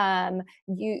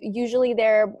 Usually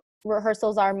their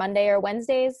rehearsals are Monday or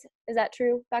Wednesdays. Is that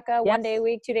true, Becca? Yes. 1 day a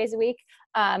week, 2 days a week.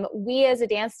 We as a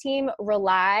dance team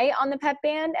rely on the pep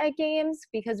band at games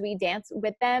because we dance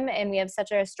with them and we have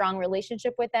such a strong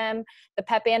relationship with them. The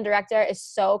pep band director is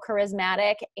so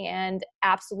charismatic and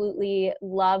absolutely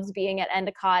loves being at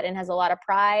Endicott and has a lot of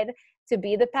pride to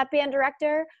be the pep band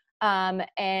director.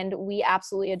 And we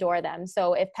absolutely adore them.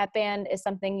 So if pep band is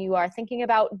something you are thinking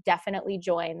about, definitely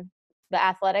join. The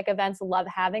athletic events love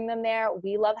having them there.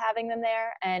 We love having them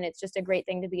there. And it's just a great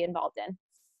thing to be involved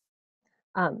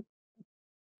in.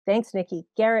 Thanks, Nikki.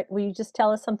 Garrett, will you just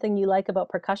tell us something you like about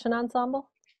percussion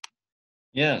ensemble?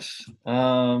 Yes.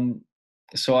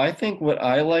 So I think what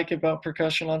I like about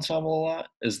percussion ensemble a lot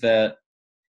is that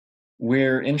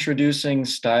we're introducing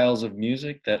styles of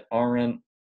music that aren't,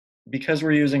 because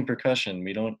we're using percussion,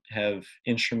 we don't have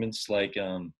instruments like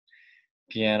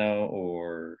piano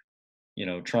or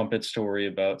trumpets to worry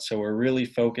about. So we're really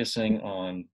focusing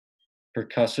on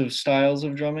percussive styles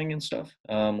of drumming and stuff,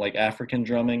 like African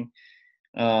drumming.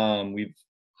 We've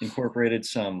incorporated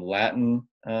some Latin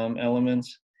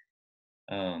elements.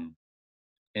 And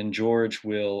George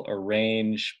will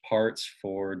arrange parts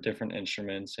for different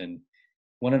instruments. And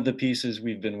one of the pieces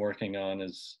we've been working on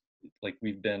is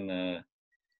we've been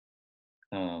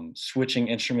switching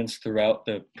instruments throughout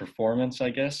the performance,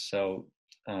 I guess. So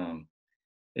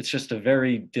it's just a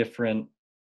very different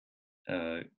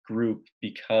group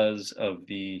because of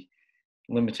the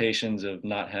limitations of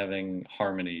not having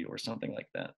harmony or something like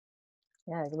that.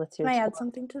 Yeah, let's hear. Can I add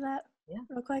something to that? Yeah,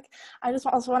 real quick. I just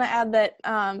also want to add that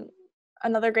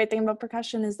another great thing about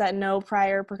percussion is that no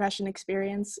prior percussion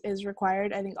experience is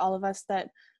required. I think all of us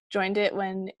that joined it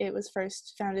when it was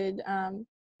first founded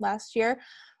last year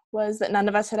was that none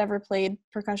of us had ever played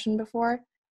percussion before.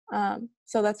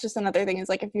 So that's just another thing, is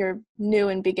like if you're new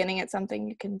and beginning at something,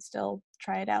 you can still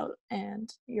try it out and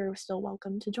you're still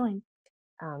welcome to join.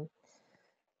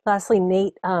 Lastly,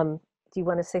 Nate, do you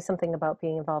want to say something about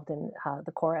being involved in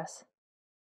the chorus?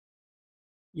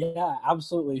 Yeah,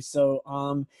 absolutely.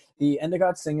 So the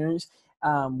Endicott Singers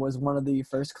was one of the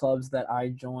first clubs that I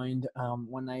joined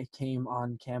when I came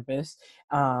on campus.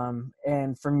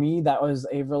 And for me, that was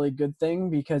a really good thing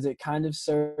because it kind of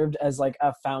served as like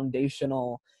a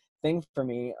foundational thing for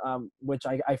me, which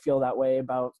I feel that way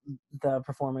about the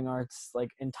performing arts like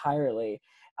entirely,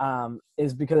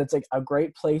 is because it's like a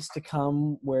great place to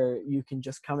come where you can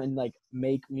just come and like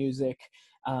make music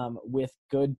with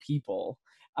good people.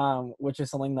 Which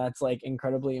is something that's like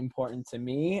incredibly important to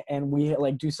me. And we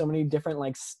like do so many different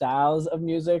like styles of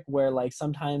music where like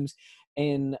sometimes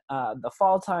in the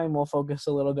fall time we'll focus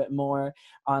a little bit more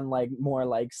on like more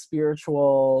like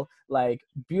spiritual, like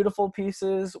beautiful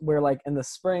pieces, where like in the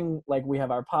spring like we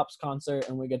have our pops concert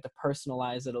and we get to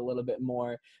personalize it a little bit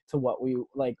more to what we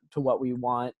like, to what we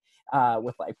want,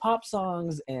 with like pop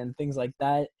songs and things like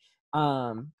that.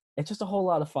 It's just a whole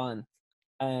lot of fun,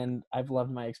 and I've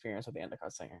loved my experience with the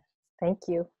Endicott Singers. Thank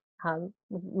you.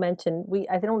 Mentioned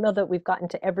I don't know that we've gotten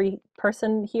to every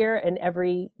person here and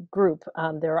every group.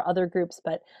 There are other groups,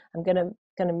 but I'm gonna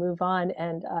move on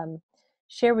and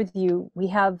share with you. We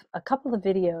have a couple of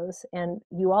videos, and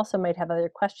you also might have other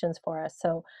questions for us.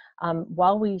 So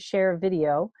while we share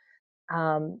video,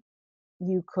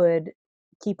 you could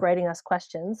keep writing us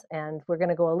questions, and we're going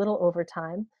to go a little over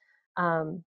time,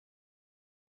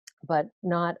 but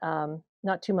not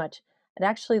too much. I'd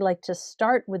actually like to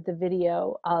start with the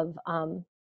video of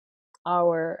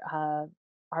our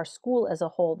school as a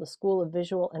whole, the School of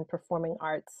Visual and Performing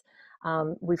Arts.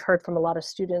 We've heard from a lot of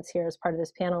students here as part of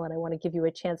this panel, and I want to give you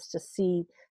a chance to see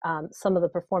some of the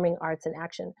performing arts in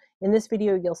action. In this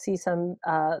video, you'll see some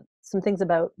things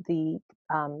about the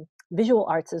visual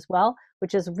arts as well,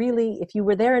 which is really, if you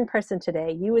were there in person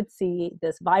today, you would see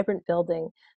this vibrant building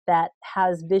that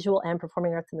has visual and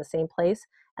performing arts in the same place.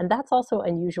 And that's also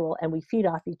unusual, and we feed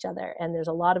off each other. And there's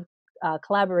a lot of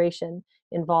collaboration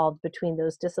involved between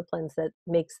those disciplines that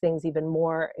makes things even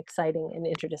more exciting and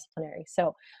interdisciplinary.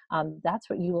 So that's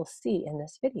what you will see in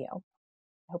this video.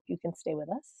 I hope you can stay with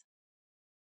us.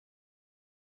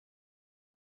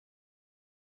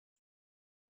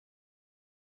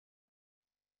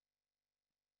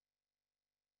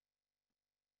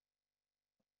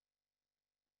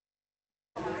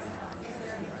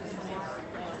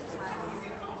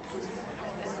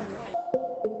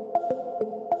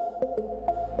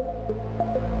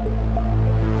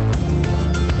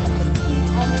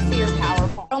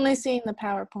 Only seeing the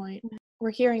PowerPoint. We're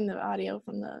hearing the audio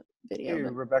from the video. Hey,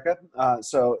 but... Rebecca.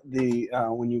 So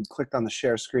when you clicked on the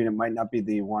share screen, it might not be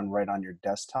the one right on your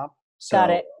desktop. So got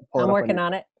it. I'm working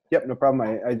on it. Yep, no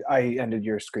problem. I ended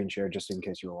your screen share just in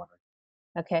case you were wondering.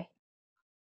 Okay.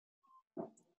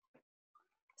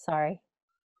 Sorry.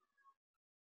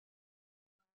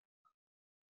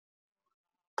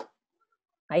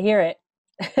 I hear it.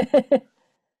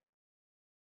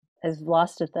 I've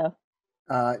lost it though.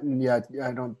 Yeah,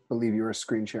 I don't believe you were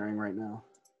screen sharing right now.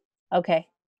 Okay.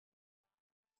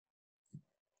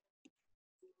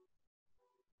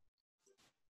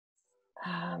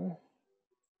 I'm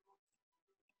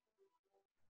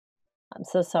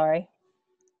so sorry.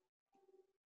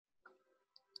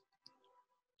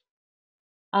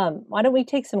 Why don't we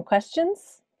take some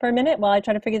questions for a minute while I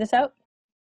try to figure this out?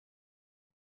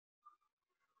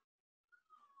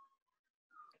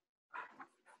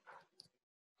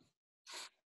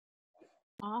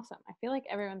 Awesome. I feel like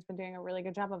everyone's been doing a really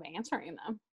good job of answering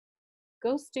them.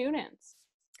 Go students.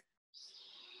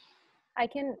 I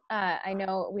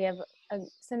know we have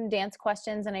some dance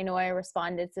questions, and I know I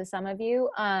responded to some of you.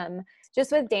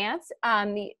 Just with dance,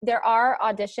 there are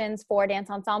auditions for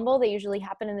dance ensemble. They usually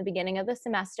happen in the beginning of the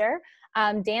semester.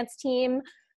 Dance team,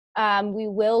 we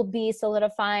will be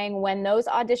solidifying when those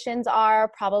auditions are,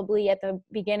 probably at the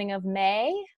beginning of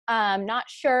May. Not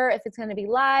sure if it's going to be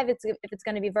live, if it's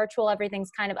going to be virtual.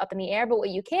 Everything's kind of up in the air, but what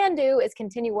you can do is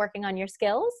continue working on your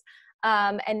skills.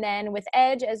 And then with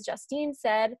Edge, as Justine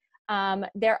said,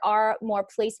 there are more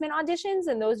placement auditions,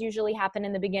 and those usually happen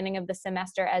in the beginning of the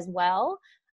semester as well.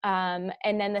 And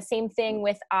then the same thing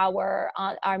with our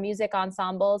music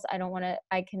ensembles.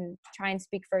 I can try and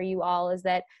speak for you all, is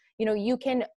that, you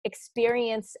can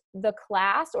experience the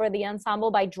class or the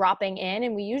ensemble by dropping in,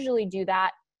 and we usually do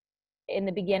that in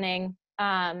the beginning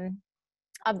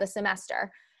of the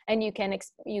semester. And you can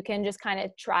just kind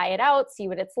of try it out, see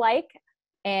what it's like.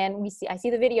 And I see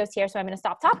the videos here, so I'm going to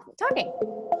stop talking.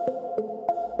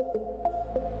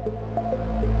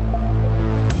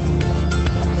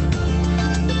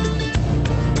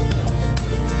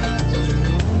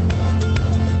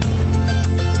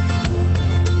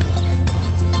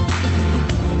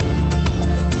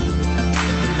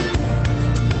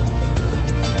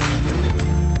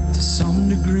 To some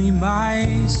degree,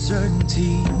 my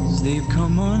certainties, they you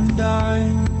come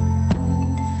undone.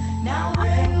 Now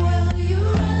when will you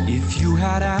run? If you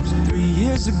had asked 3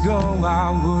 years ago,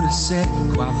 I would have said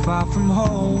quite far from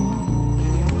home.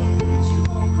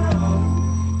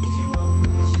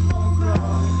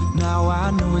 Now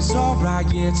I know it's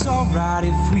alright, yeah, it's alright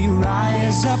if we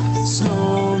rise up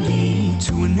slowly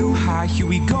to a new high. Here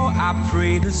we go, I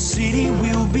pray the city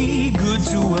will be good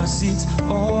to us. It's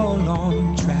all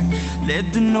on track.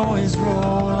 Let the noise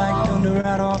roll like thunder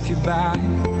right off your back.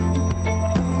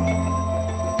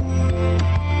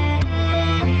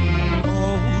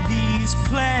 All these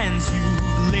plans you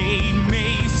laid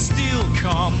may still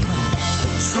come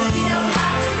true. We don't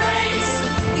have to race,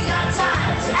 we got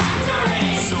time to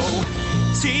activate. So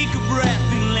take a breath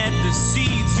and let the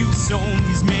seeds you've sown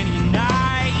these many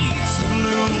nights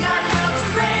bloom. We got hell to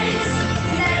raise,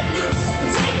 let loose and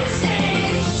take the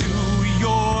stage. Do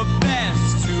your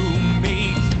best to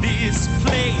make this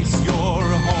place your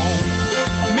home.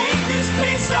 Make this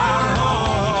place our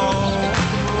home.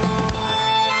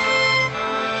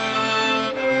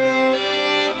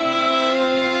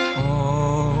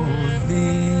 All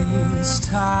this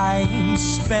time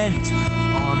spent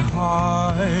on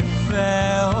heartfelt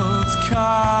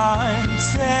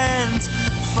content,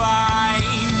 find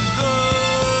the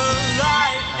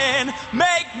light and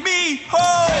make me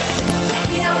whole.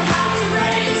 We don't have to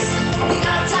race, we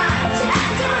got time to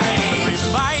activate.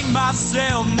 Remind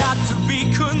myself not to be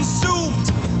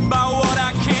consumed by what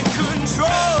I can't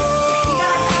control. We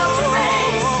got hell to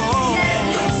race, let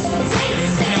loose, take the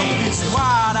stage. Help this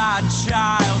wide-eyed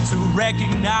child to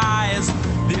recognize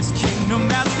this kingdom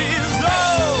as his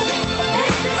own.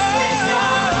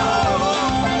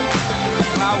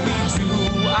 How we do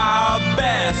our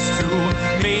best to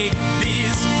make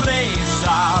this place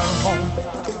our home.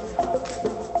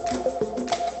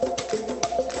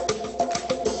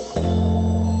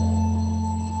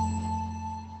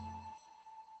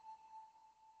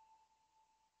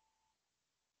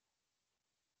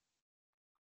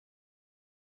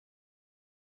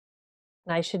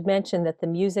 And I should mention that the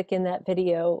music in that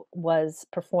video was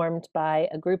performed by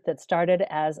a group that started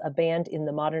as a band in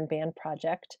the Modern Band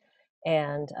Project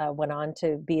and went on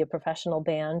to be a professional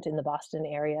band in the Boston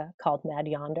area called Mad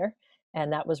Yonder.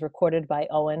 And that was recorded by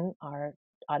Owen, our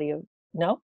audio,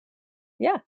 no?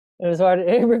 Yeah, it was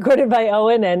recorded by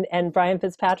Owen and Brian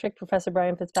Fitzpatrick, Professor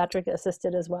Brian Fitzpatrick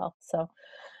assisted as well. So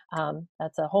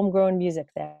that's a homegrown music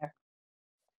there.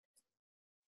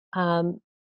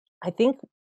 I think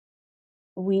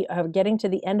we are getting to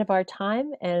the end of our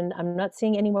time, and I'm not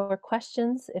seeing any more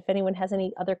questions. If anyone has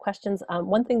any other questions,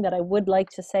 one thing that I would like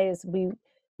to say is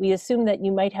we assume that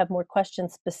you might have more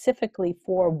questions specifically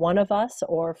for one of us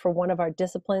or for one of our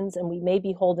disciplines, and we may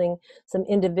be holding some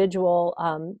individual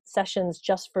sessions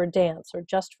just for dance or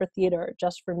just for theater or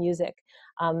just for music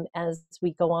as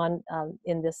we go on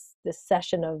in this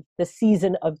session of the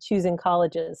season of choosing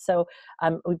colleges. So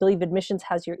we believe admissions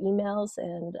has your emails,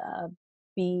 and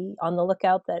be on the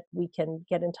lookout that we can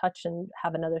get in touch and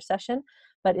have another session.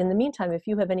 But in the meantime, if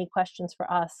you have any questions for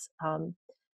us,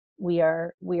 we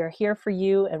are here for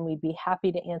you, and we'd be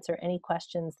happy to answer any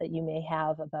questions that you may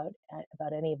have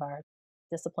about any of our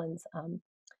disciplines.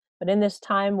 But in this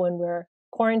time when we're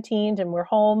quarantined and we're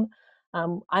home,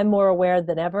 I'm more aware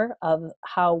than ever of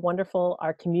how wonderful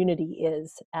our community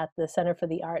is at the Center for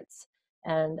the Arts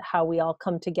and how we all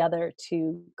come together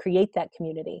to create that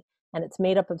community. And it's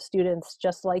made up of students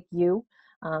just like you.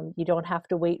 You don't have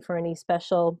to wait for any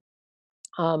special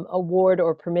award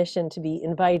or permission to be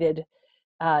invited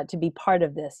to be part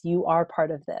of this. You are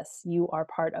part of this. You are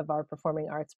part of our performing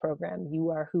arts program.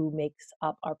 You are who makes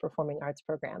up our performing arts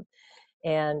program.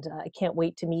 And I can't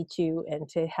wait to meet you and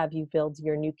to have you build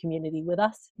your new community with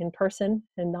us in person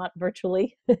and not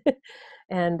virtually.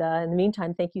 And in the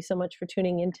meantime, thank you so much for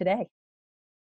tuning in today.